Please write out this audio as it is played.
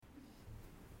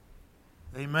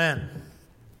Amen.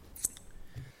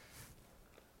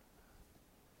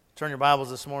 Turn your Bibles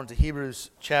this morning to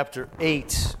Hebrews chapter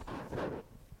 8.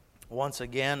 Once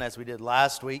again, as we did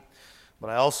last week, but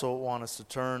I also want us to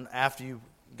turn, after you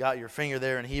got your finger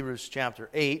there in Hebrews chapter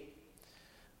 8,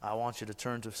 I want you to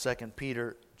turn to 2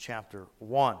 Peter chapter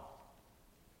 1.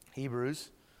 Hebrews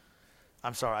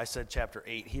chapter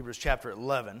 8. Hebrews chapter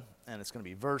 11, and it's going to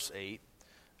be verse 8,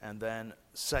 and then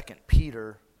 2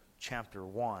 Peter chapter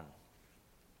 1.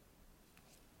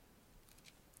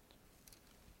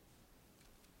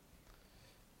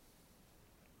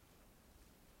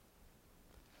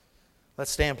 Let's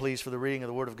stand, please, for the reading of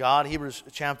the Word of God. Hebrews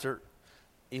chapter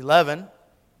 11,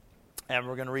 and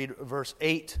we're going to read verse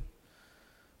 8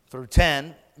 through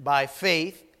 10. By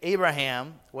faith,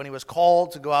 Abraham, when he was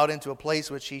called to go out into a place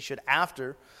which he should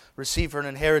after receive for an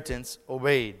inheritance,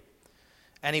 obeyed.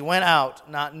 And he went out,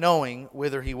 not knowing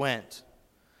whither he went.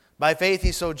 By faith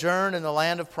he sojourned in the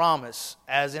land of promise,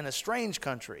 as in a strange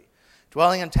country,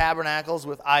 dwelling in tabernacles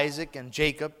with Isaac and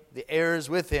Jacob, the heirs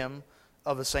with him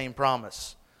of the same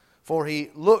promise. For he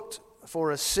looked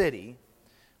for a city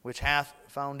which hath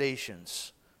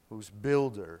foundations, whose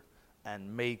builder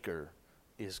and maker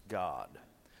is God.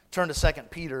 Turn to 2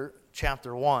 Peter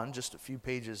chapter 1, just a few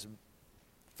pages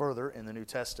further in the New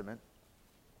Testament.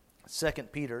 2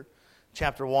 Peter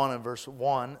chapter 1 and verse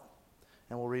 1,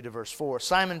 and we'll read to verse 4.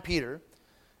 Simon Peter,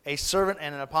 a servant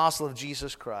and an apostle of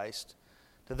Jesus Christ,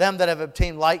 to them that have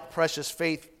obtained like precious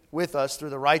faith with us through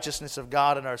the righteousness of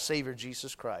God and our Savior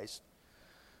Jesus Christ,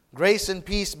 grace and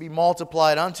peace be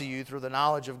multiplied unto you through the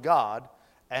knowledge of God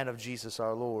and of Jesus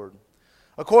our Lord,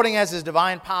 according as his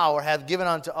divine power hath given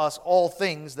unto us all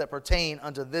things that pertain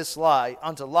unto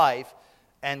life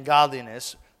and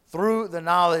godliness, through the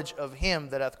knowledge of him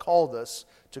that hath called us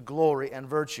to glory and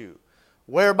virtue,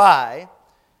 whereby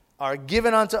are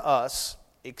given unto us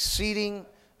exceeding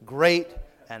great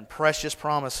and precious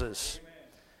promises,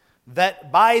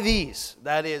 that by these,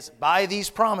 that is, by these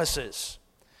promises,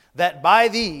 that by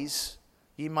these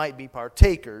ye might be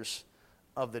partakers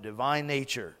of the divine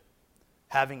nature,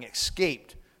 having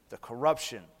escaped the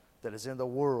corruption that is in the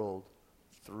world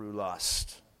through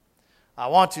lust. I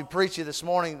want to preach you this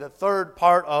morning the third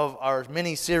part of our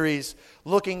mini-series,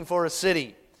 Looking for a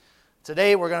City.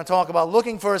 Today we're going to talk about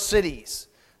looking for a city,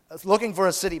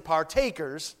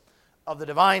 partakers of the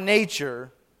divine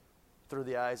nature through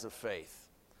the eyes of faith.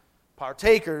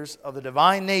 Partakers of the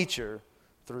divine nature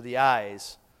through the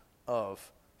eyes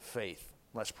of faith.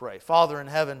 Let's pray. Father in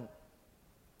heaven,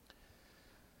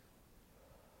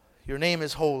 your name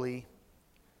is holy.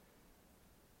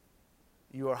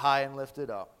 You are high and lifted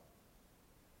up.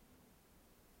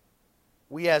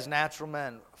 We as natural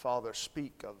men, Father,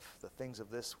 speak of the things of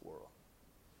this world.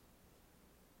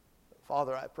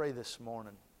 Father, I pray this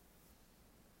morning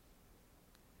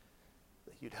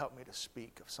that you'd help me to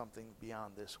speak of something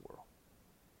beyond this world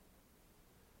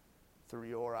through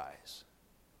your eyes,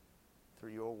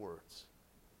 through your words.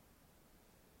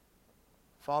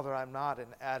 Father, I'm not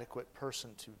an adequate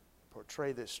person to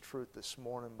portray this truth this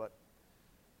morning, but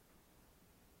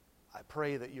I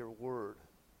pray that your word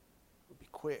would be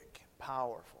quick,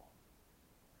 powerful,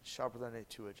 sharper than a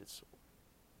two-edged sword.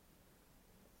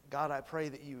 God, I pray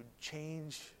that you'd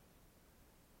change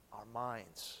our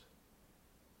minds,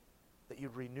 that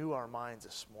you'd renew our minds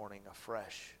this morning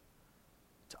afresh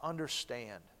to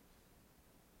understand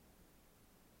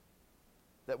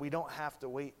that we don't have to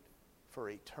wait for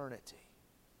eternity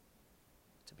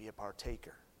to be a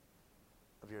partaker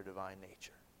of your divine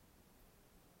nature.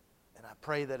 And I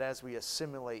pray that as we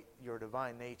assimilate your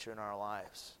divine nature in our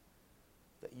lives,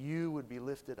 that you would be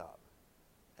lifted up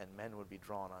and men would be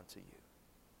drawn unto you.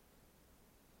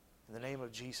 In the name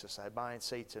of Jesus, I bind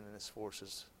Satan and his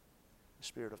forces, the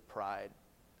spirit of pride,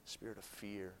 spirit of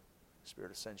fear,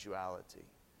 spirit of sensuality,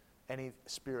 any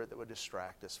spirit that would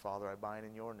distract us. Father, I bind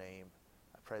in your name.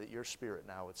 I pray that your spirit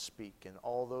now would speak, and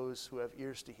all those who have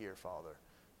ears to hear, Father,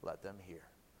 let them hear.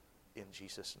 In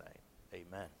Jesus' name,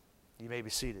 amen. You may be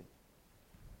seated.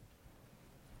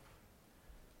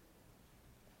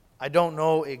 I don't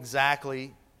know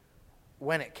exactly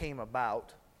when it came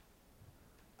about.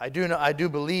 I do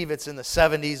believe it's in the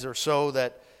 70s or so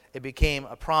that it became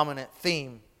a prominent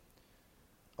theme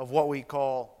of what we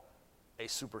call a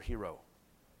superhero.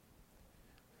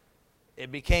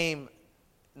 It became,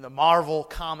 the Marvel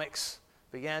comics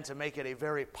began to make it a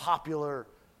very popular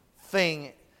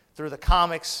thing through the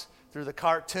comics, through the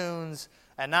cartoons,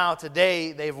 and now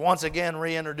today they've once again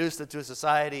reintroduced it to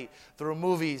society through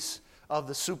movies of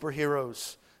the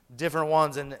superheroes. Different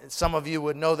ones, and some of you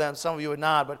would know them, some of you would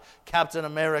not, but Captain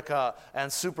America and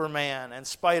Superman and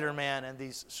Spider-Man and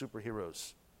these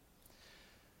superheroes.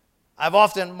 I've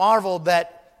often marveled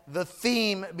that the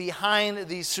theme behind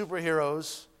these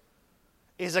superheroes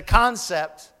is a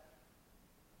concept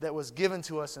that was given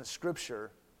to us in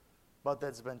Scripture, but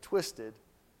that's been twisted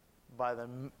by the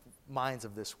minds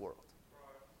of this world.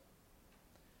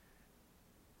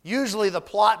 Usually the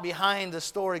plot behind the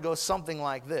story goes something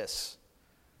like this.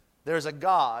 There's a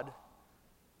God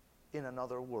in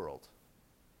another world.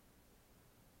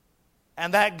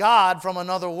 And that God from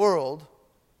another world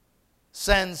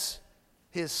sends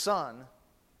His Son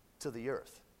to the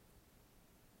earth.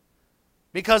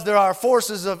 Because there are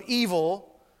forces of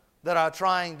evil that are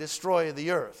trying to destroy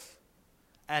the earth.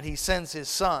 And He sends His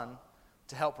Son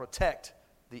to help protect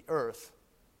the earth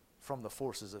from the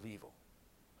forces of evil.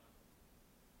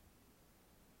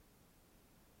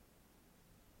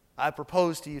 I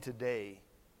propose to you today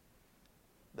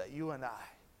that you and I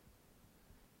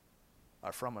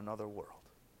are from another world.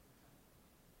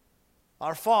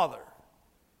 Our Father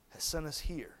has sent us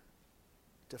here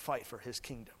to fight for His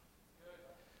kingdom,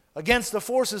 against the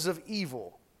forces of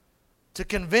evil, to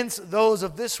convince those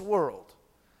of this world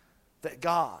that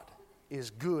God is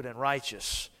good and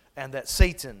righteous, and that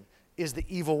Satan is the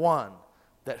evil one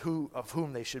of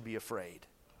whom they should be afraid.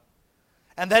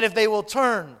 And that if they will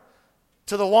turn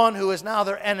to the one who is now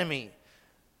their enemy,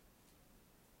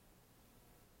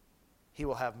 He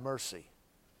will have mercy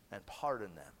and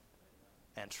pardon them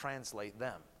and translate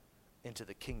them into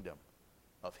the kingdom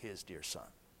of His dear Son.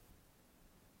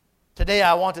 Today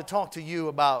I want to talk to you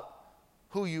about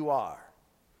who you are,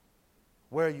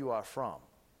 where you are from,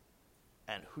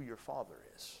 and who your Father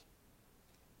is,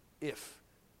 if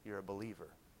you're a believer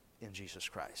in Jesus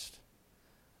Christ.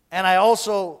 And I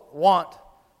also want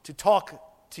to talk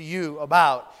to you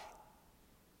about,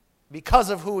 because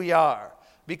of who we are,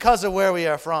 because of where we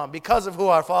are from, because of who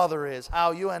our Father is,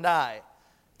 how you and I,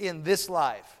 in this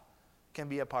life, can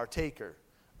be a partaker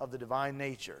of the divine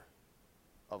nature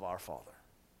of our Father.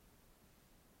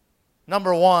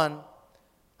 Number one,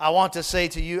 I want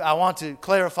to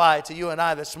clarify to you and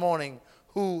I this morning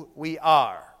who we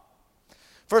are.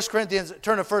 Turn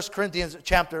to 1 Corinthians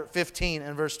chapter 15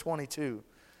 and verse 22.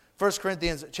 1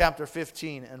 Corinthians chapter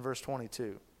 15 and verse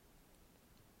 22.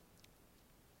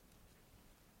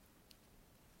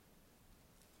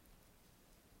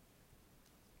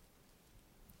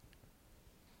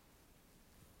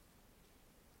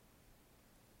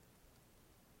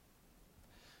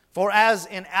 For as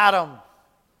in Adam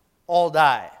all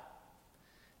die,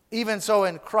 even so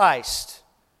in Christ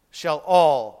shall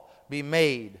all be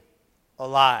made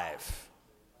alive.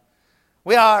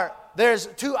 There's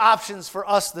two options for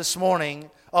us this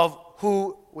morning of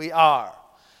who we are.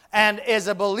 And as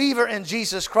a believer in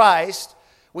Jesus Christ,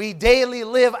 we daily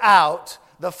live out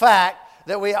the fact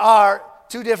that we are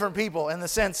two different people, in the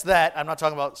sense that, I'm not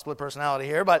talking about split personality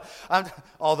here, but I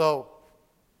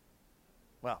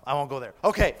won't go there.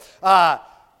 Okay,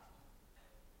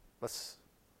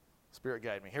 Spirit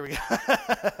guide me. Here we go.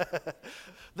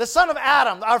 The son of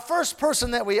Adam, our first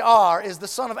person that we are is the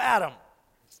son of Adam.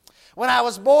 When I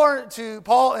was born to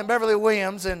Paul and Beverly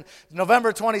Williams in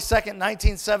November 22nd,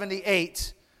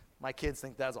 1978, my kids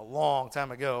think that was a long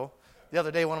time ago. The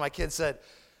other day, one of my kids said,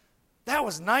 "That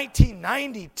was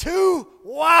 1992?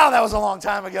 Wow, that was a long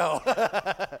time ago."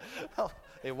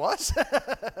 It was?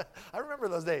 I remember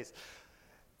those days.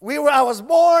 I was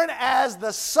born as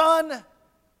the son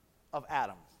of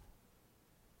Adam.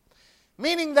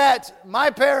 Meaning that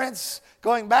my parents,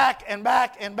 going back and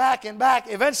back and back and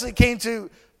back, eventually came to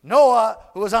Noah,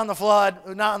 who was on the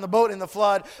flood, not on the boat in the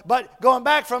flood, but going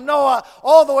back from Noah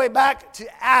all the way back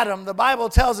to Adam, the Bible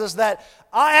tells us that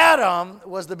Adam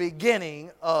was the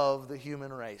beginning of the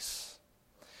human race.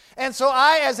 And so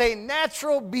I, as a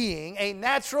natural being, a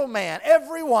natural man,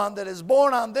 everyone that is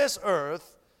born on this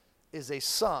earth is a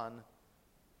son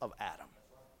of Adam.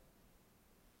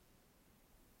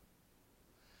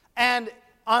 And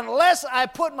unless I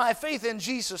put my faith in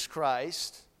Jesus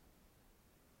Christ,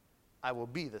 I will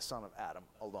be the son of Adam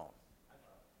alone.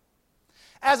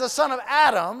 As a son of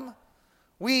Adam,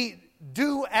 we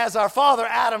do as our father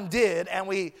Adam did, and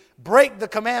we break the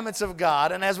commandments of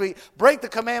God. And as we break the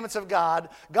commandments of God,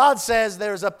 God says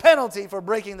there's a penalty for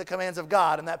breaking the commands of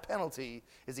God, and that penalty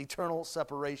is eternal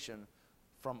separation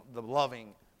from the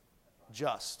loving,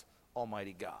 just,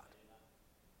 almighty God.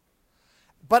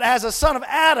 But as a son of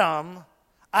Adam,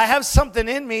 I have something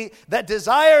in me that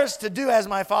desires to do as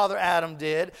my father Adam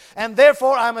did, and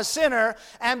therefore I'm a sinner.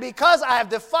 And because I have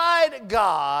defied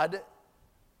God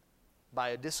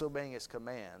by disobeying His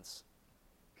commands,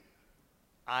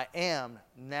 I am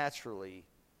naturally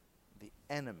the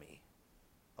enemy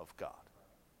of God.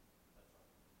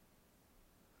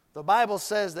 The Bible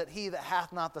says that he that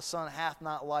hath not the Son hath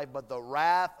not life, but the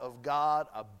wrath of God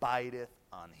abideth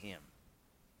on him.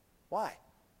 Why?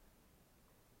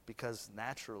 Because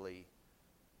naturally,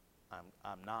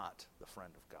 I'm not the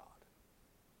friend of God.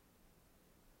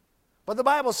 But the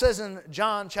Bible says in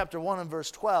John chapter 1 and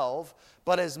verse 12,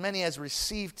 but as many as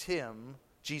received him,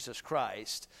 Jesus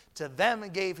Christ, to them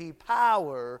gave he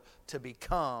power to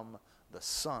become the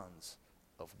sons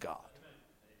of God.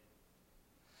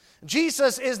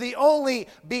 Jesus is the only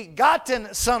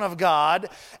begotten Son of God,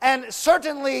 and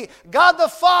certainly God the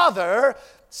Father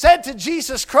said to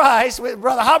Jesus Christ,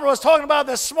 Brother Hopper was talking about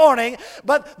this morning,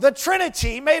 but the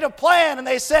Trinity made a plan and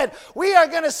they said, we are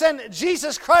going to send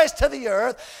Jesus Christ to the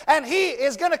earth, and he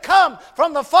is going to come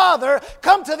from the Father,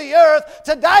 come to the earth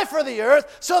to die for the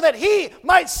earth so that he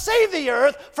might save the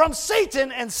earth from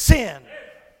Satan and sin.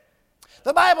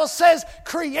 The Bible says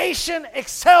creation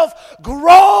itself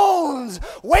groans,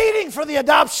 waiting for the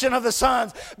adoption of the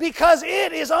sons, because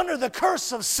it is under the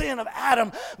curse of sin of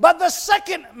Adam. But the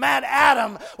second man,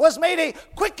 Adam, was made a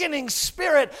quickening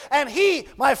spirit, and he,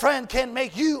 my friend, can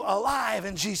make you alive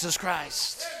in Jesus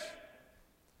Christ.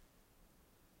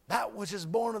 That which is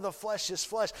born of the flesh is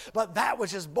flesh, but that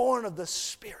which is born of the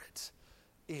Spirit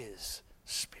is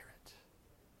spirit.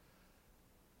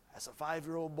 As a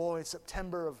 5-year-old boy in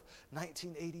September of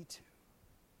 1982,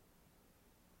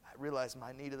 I realized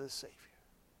my need of the Savior.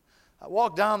 I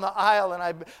walked down the aisle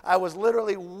and I was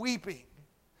literally weeping.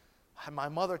 And my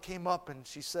mother came up and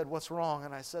she said, "What's wrong?"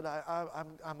 And I said,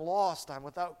 I'm lost. I'm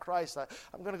without Christ.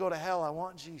 I'm going to go to hell. I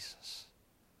want Jesus.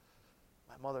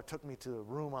 My mother took me to a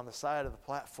room on the side of the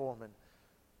platform and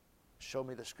showed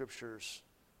me the scriptures.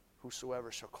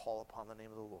 Whosoever shall call upon the name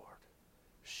of the Lord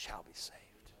shall be saved.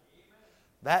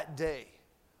 That day,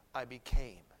 I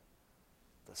became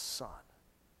the Son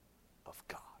of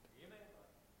God.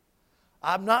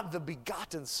 I'm not the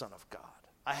begotten Son of God.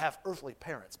 I have earthly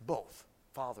parents, both,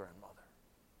 father and mother.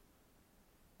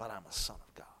 But I'm a son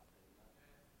of God.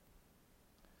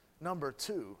 Number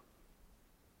 2,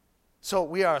 so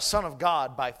we are a son of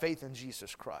God by faith in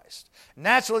Jesus Christ.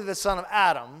 Naturally the son of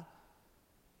Adam,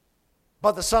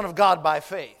 but the son of God by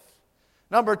faith.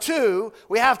 Number 2,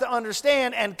 we have to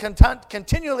understand and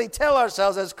continually tell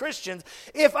ourselves as Christians,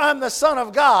 if I'm the Son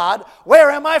of God, where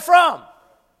am I from?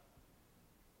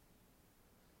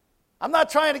 I'm not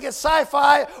trying to get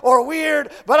sci-fi or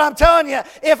weird, but I'm telling you,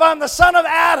 if I'm the son of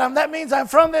Adam, that means I'm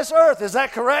from this earth. Is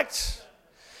that correct?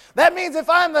 That means if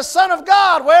I'm the Son of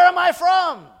God, where am I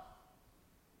from?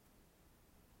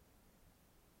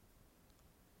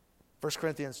 1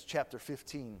 Corinthians chapter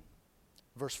 15,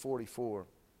 verse 44.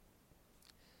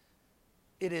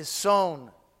 It is sown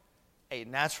a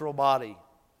natural body.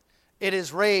 It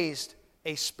is raised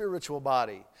a spiritual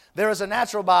body. There is a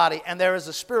natural body and there is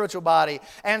a spiritual body.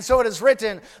 And so it is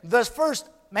written, the first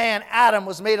man, Adam,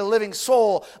 was made a living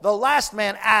soul. The last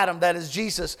man, Adam, that is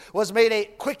Jesus, was made a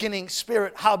quickening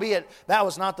spirit. Howbeit, that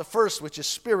was not the first which is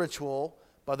spiritual,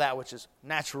 but that which is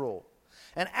natural.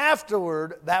 And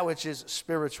afterward, that which is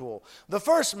spiritual. The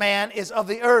first man is of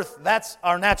the earth. That's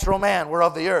our natural man. We're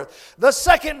of the earth. The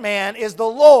second man is the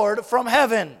Lord from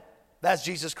heaven. That's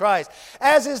Jesus Christ.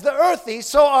 As is the earthy,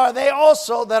 so are they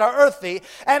also that are earthy.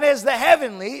 And as the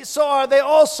heavenly, so are they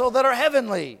also that are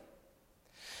heavenly.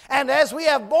 And as we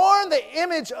have borne the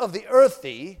image of the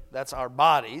earthy, that's our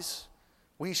bodies,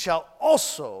 we shall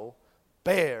also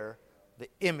bear the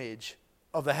image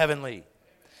of the heavenly.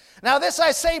 Now this I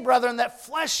say, brethren, that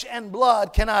flesh and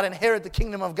blood cannot inherit the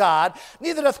kingdom of God,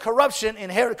 neither doth corruption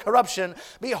inherit corruption.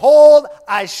 Behold,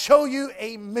 I show you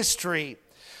a mystery.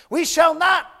 We shall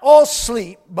not all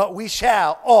sleep, but we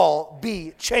shall all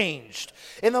be changed.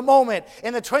 In the moment,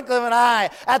 in the twinkling of an eye,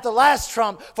 at the last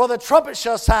trump, for the trumpet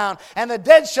shall sound, and the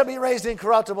dead shall be raised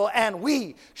incorruptible, and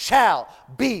we shall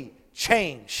be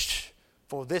changed.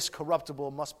 For this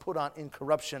corruptible must put on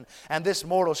incorruption, and this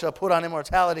mortal shall put on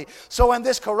immortality. So when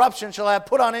this corruption shall have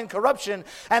put on incorruption,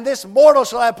 and this mortal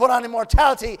shall have put on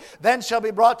immortality, then shall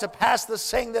be brought to pass the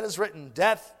saying that is written,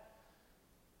 death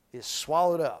is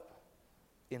swallowed up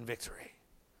in victory.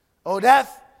 O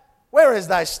death, where is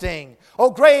thy sting?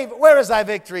 O grave, where is thy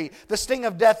victory? The sting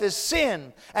of death is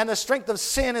sin, and the strength of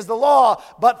sin is the law.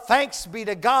 But thanks be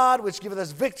to God, which giveth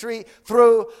us victory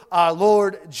through our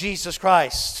Lord Jesus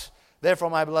Christ.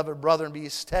 Therefore, my beloved brethren, be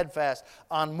steadfast,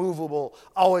 unmovable,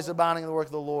 always abounding in the work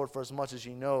of the Lord, for as much as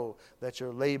ye know that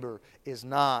your labor is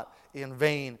not in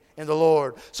vain in the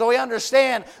Lord. So we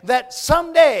understand that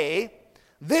someday,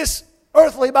 this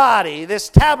earthly body, this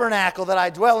tabernacle that I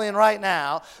dwell in right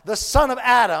now, the son of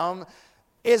Adam,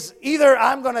 is either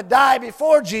I'm going to die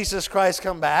before Jesus Christ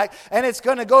come back, and it's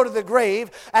going to go to the grave,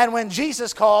 and when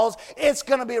Jesus calls, it's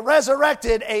going to be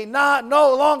resurrected,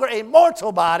 no longer a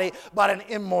mortal body, but an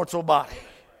immortal body.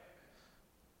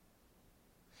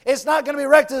 It's not going to be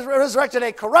resurrected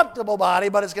a corruptible body,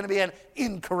 but it's going to be an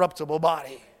incorruptible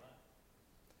body.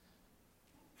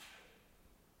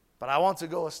 But I want to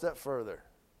go a step further.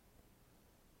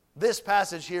 This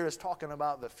passage here is talking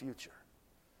about the future.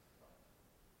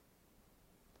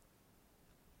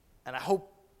 And I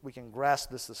hope we can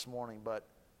grasp this morning, but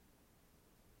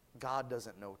God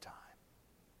doesn't know time.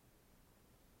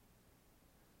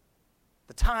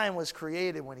 The time was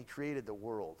created when He created the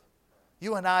world.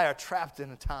 You and I are trapped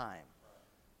in a time.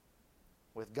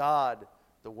 With God,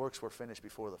 the works were finished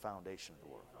before the foundation of the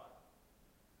world.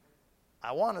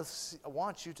 I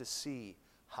want you to see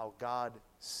how God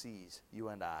sees you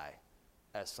and I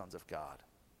as sons of God.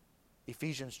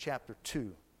 Ephesians chapter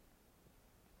 2.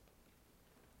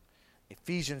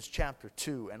 Ephesians chapter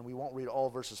 2, and we won't read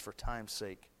all verses for time's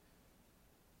sake.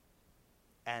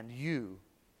 And you,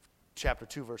 chapter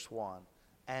 2, verse 1,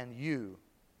 and you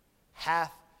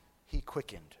hath He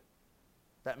quickened.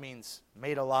 That means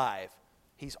made alive.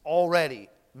 He's already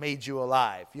made you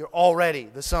alive. You're already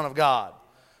the Son of God,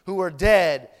 who were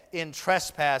dead in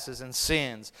trespasses and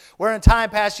sins, where in time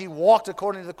past ye walked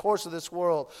according to the course of this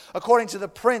world, according to the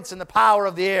prince and the power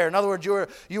of the air. In other words,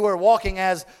 you were walking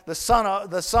as the son of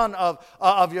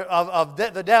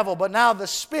the devil, but now the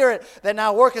spirit that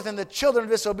now worketh in the children of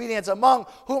disobedience, among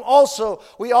whom also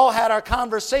we all had our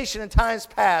conversation in times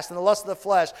past in the lust of the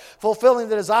flesh, fulfilling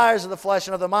the desires of the flesh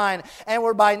and of the mind, and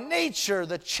were by nature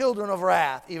the children of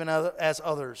wrath, even as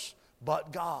others.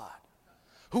 But God,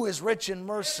 who is rich in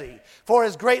mercy, for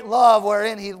His great love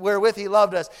wherewith He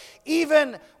loved us,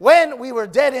 even when we were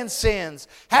dead in sins,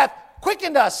 hath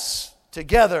quickened us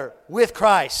together with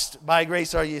Christ. By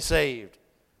grace are ye saved.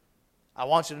 I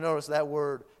want you to notice that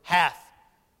word, hath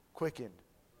quickened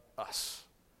us.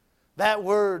 That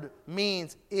word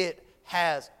means it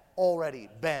has already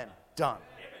been done.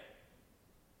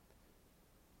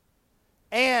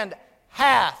 And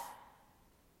hath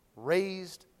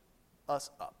raised us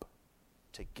up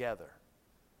together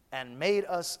and made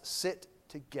us sit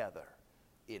together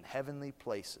in heavenly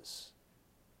places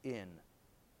in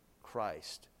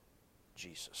Christ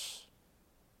Jesus.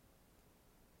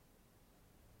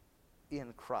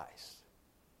 In Christ,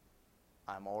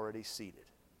 I'm already seated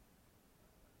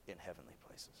in heavenly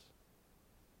places.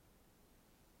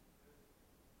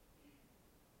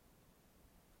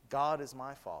 God is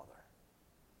my Father.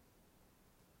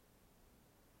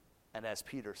 And as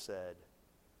Peter said,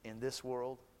 in this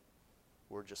world,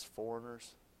 we're just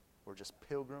foreigners, we're just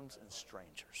pilgrims and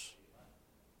strangers.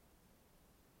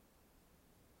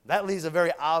 That leaves a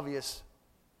very obvious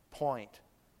point.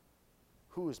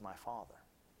 Who is my Father?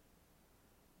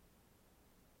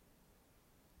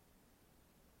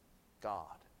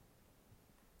 God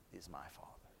is my Father.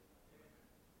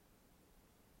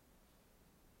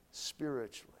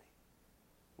 Spiritually,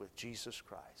 with Jesus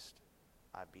Christ,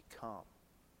 I become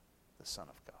the Son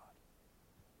of God.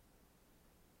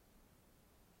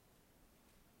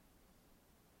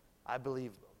 I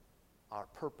believe our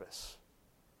purpose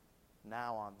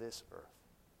now on this earth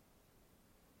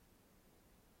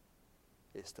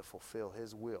is to fulfill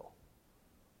His will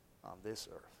on this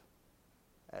earth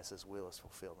as His will is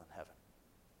fulfilled in heaven.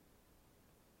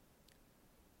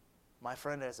 My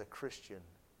friend, as a Christian,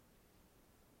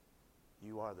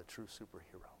 you are the true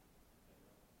superhero.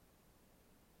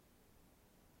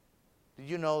 Do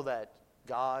you know that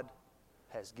God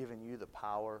has given you the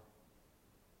power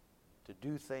to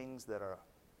do things that are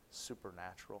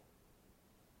supernatural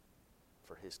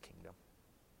for His kingdom?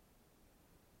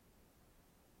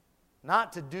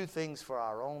 Not to do things for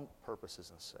our own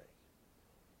purposes and sake,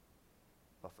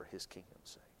 but for His kingdom's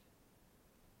sake.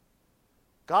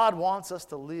 God wants us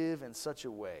to live in such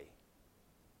a way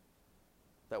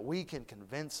that we can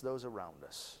convince those around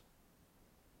us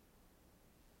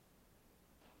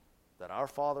that our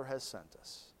Father has sent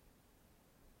us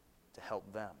to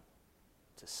help them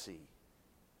to see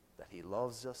that He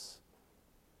loves us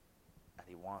and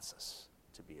He wants us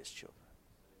to be His children.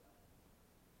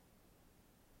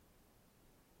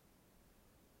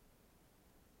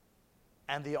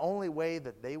 And the only way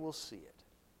that they will see it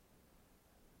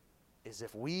is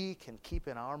if we can keep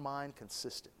in our mind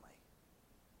consistently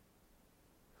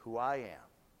who I am,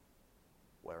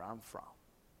 where I'm from,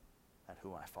 and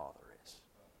who my Father is.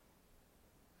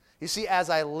 You see, as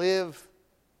I live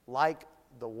like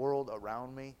the world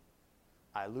around me,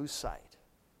 I lose sight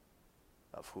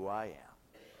of who I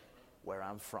am, where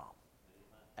I'm from,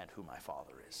 and who my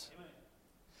Father is.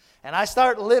 And I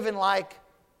start living like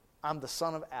I'm the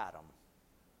son of Adam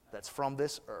that's from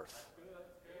this earth,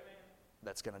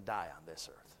 that's going to die on this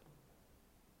earth.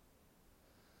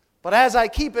 But as I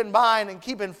keep in mind and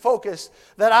keep in focus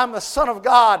that I'm the Son of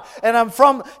God and I'm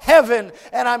from heaven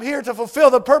and I'm here to fulfill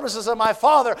the purposes of my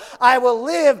Father, I will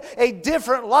live a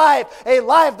different life, a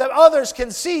life that others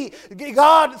can see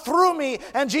God through me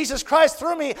and Jesus Christ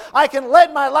through me. I can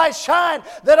let my light shine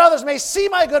that others may see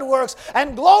my good works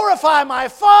and glorify my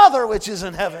Father which is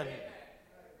in heaven.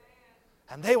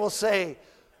 And they will say,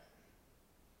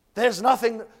 there's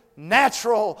nothing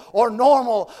natural or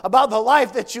normal about the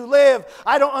life that you live.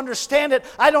 I don't understand it.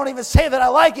 I don't even say that I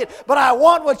like it, but I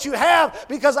want what you have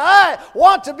because I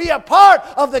want to be a part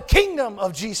of the kingdom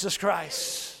of Jesus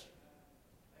Christ.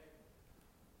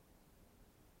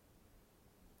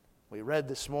 We read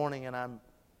this morning, and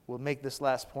we'll make this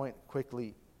last point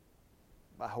quickly,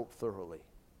 I hope thoroughly.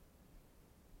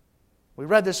 We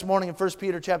read this morning in 1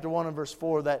 Peter chapter 1 and verse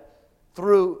 4 that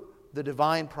through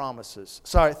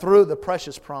the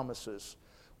precious promises,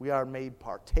 we are made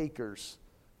partakers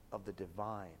of the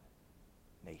divine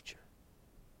nature.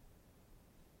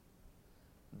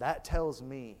 That tells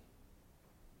me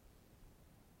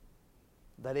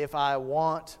that if I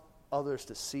want others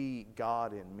to see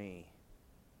God in me,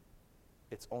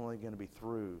 it's only going to be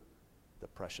through the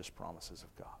precious promises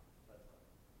of God.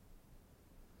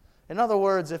 In other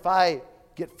words, if I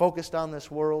get focused on this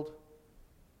world,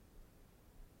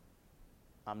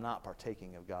 I'm not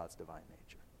partaking of God's divine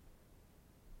nature.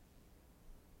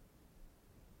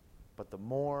 But the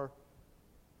more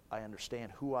I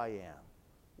understand who I am,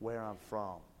 where I'm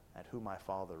from, and who my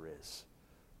Father is,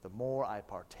 the more I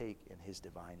partake in His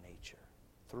divine nature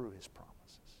through His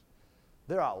promises.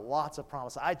 There are lots of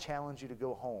promises. I challenge you to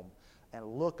go home and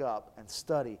look up and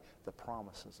study the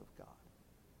promises of God.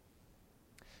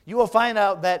 You will find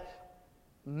out that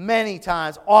many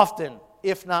times, often,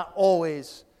 if not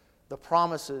always, the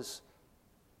promises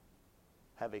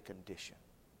have a condition.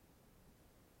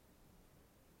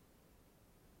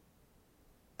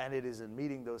 And it is in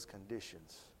meeting those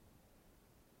conditions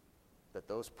that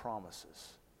those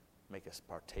promises make us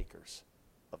partakers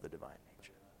of the divine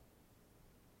nature.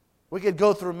 We could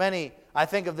go through many. I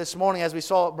think of this morning as we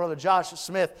saw Brother Josh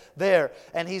Smith there,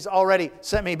 and he's already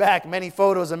sent me back many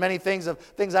photos and many things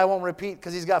I won't repeat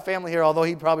because he's got family here, although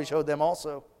he probably showed them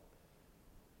also.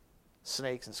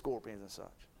 Snakes and scorpions and such.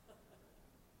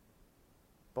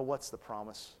 But what's the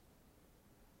promise?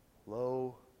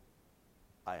 Lo,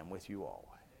 I am with you always,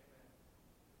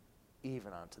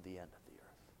 even unto the end of the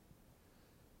earth.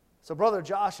 So Brother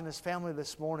Josh and his family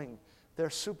this morning, they're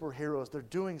superheroes. They're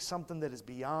doing something that is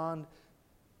beyond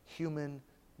human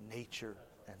nature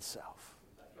and self.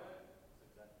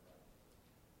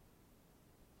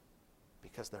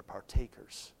 Because they're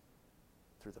partakers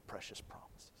through the precious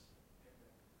promises.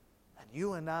 And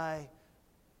you and I,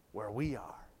 where we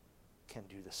are, can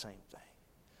do the same thing.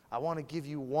 I want to give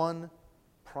you one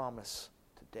promise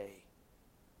today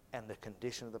and the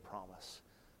condition of the promise.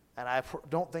 And I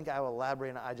don't think I will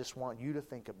elaborate on it. I just want you to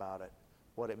think about it,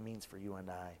 what it means for you and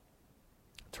I.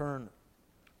 Turn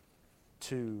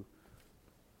to,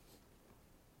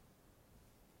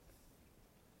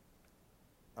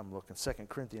 I'm looking, 2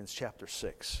 Corinthians chapter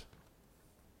 6.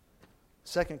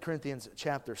 2 Corinthians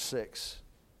chapter 6.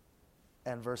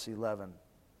 And verse 11.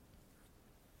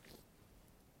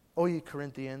 O ye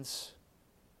Corinthians,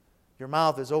 your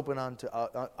mouth is open unto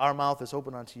our mouth is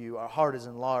open unto you, our heart is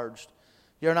enlarged.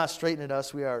 Ye are not straitened at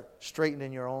us, we are straitened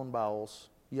in your own bowels.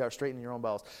 Ye are straitened in your own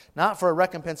bowels. Not for a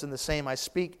recompense in the same, I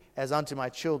speak as unto my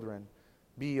children,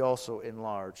 be ye also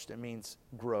enlarged. It means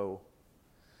grow.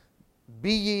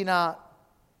 Be ye not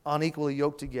unequally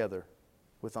yoked together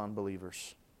with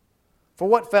unbelievers. For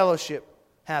what fellowship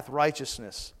hath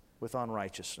righteousness with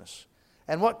unrighteousness?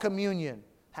 And what communion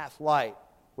hath light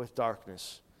with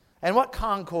darkness? And what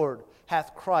concord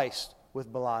hath Christ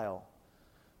with Belial?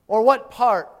 Or what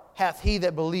part hath he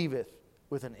that believeth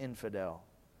with an infidel?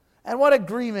 And what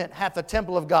agreement hath the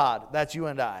temple of God, that's you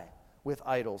and I, with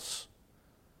idols?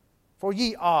 For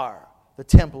ye are the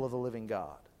temple of the living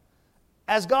God.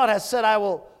 As God has said, I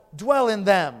will dwell in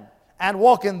them and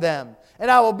walk in them,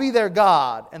 and I will be their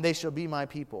God, and they shall be my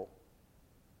people.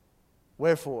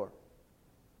 Wherefore,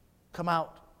 come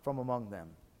out from among them,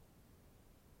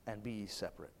 and be ye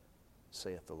separate,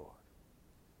 saith the Lord.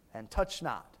 And touch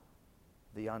not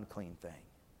the unclean thing.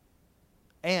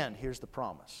 And here's the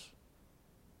promise.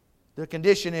 The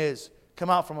condition is,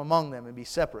 come out from among them and be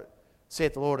separate,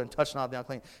 saith the Lord, and touch not the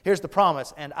unclean. Here's the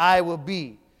promise. And I will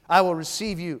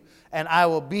receive you, and I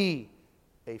will be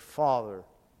a father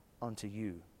unto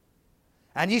you.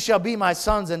 And ye shall be my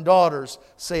sons and daughters,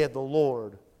 saith the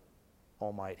Lord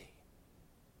Almighty.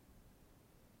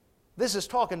 This is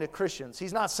talking to Christians.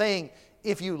 He's not saying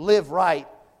if you live right,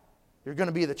 you're going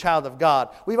to be the child of God.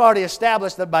 We've already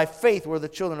established that by faith we're the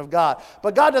children of God.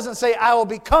 But God doesn't say, I will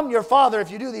become your father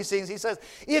if you do these things. He says,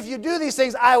 if you do these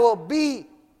things, I will be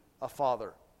a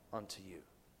father unto you.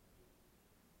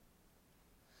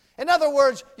 In other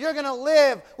words, you're going to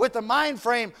live with the mind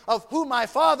frame of who my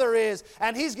Father is,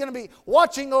 and He's going to be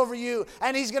watching over you,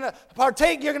 and He's going to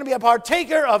partake. You're going to be a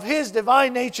partaker of His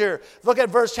divine nature. Look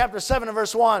at chapter 7 and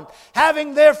verse 1.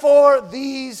 Having therefore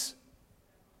these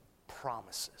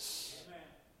promises.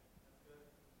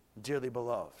 Dearly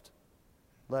beloved,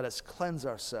 let us cleanse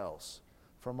ourselves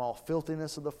from all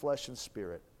filthiness of the flesh and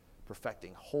spirit,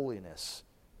 perfecting holiness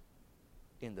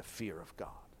in the fear of God.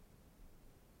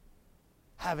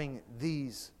 Having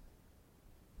these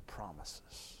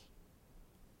promises.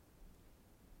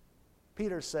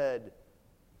 Peter said,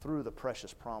 through the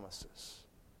precious promises,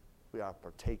 we are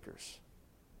partakers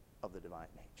of the divine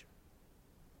nature.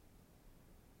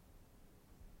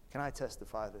 Can I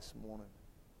testify this morning?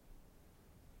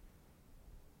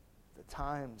 The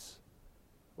times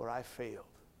where I failed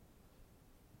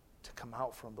to come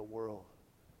out from the world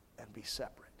and be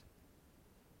separate,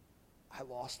 I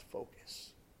lost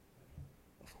focus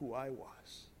of who I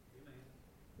was,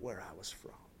 where I was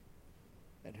from,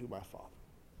 and who my Father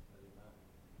was.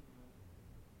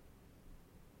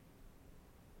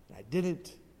 And I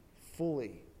didn't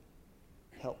fully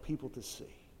help people to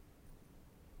see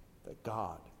that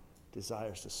God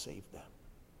desires to save them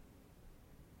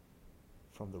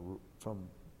from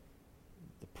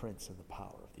the prince and the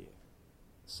power of the air,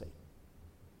 Satan.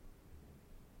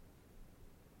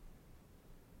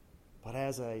 But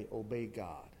as I obey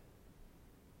God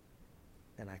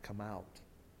and I come out,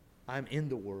 I'm in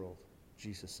the world,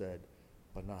 Jesus said,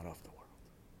 but not of the world.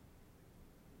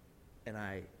 And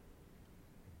I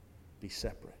be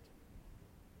separate.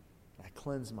 I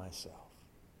cleanse myself.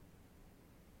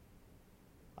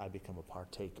 I become a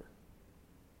partaker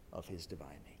of His divine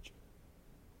nature.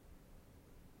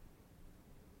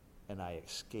 And I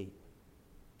escape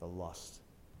the lusts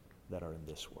that are in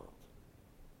this world.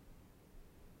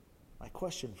 My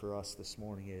question for us this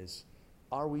morning is,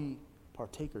 are we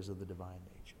partakers of the divine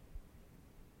nature?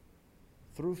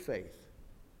 Through faith,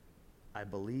 I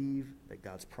believe that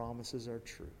God's promises are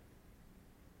true.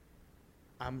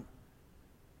 I'm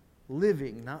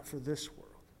living not for this world,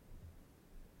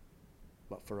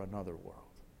 but for another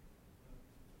world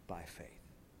by faith.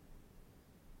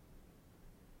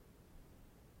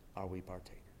 Are we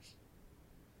partakers?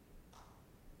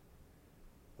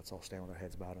 Let's all stand with our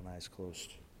heads bowed and eyes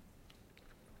closed.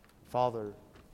 Father,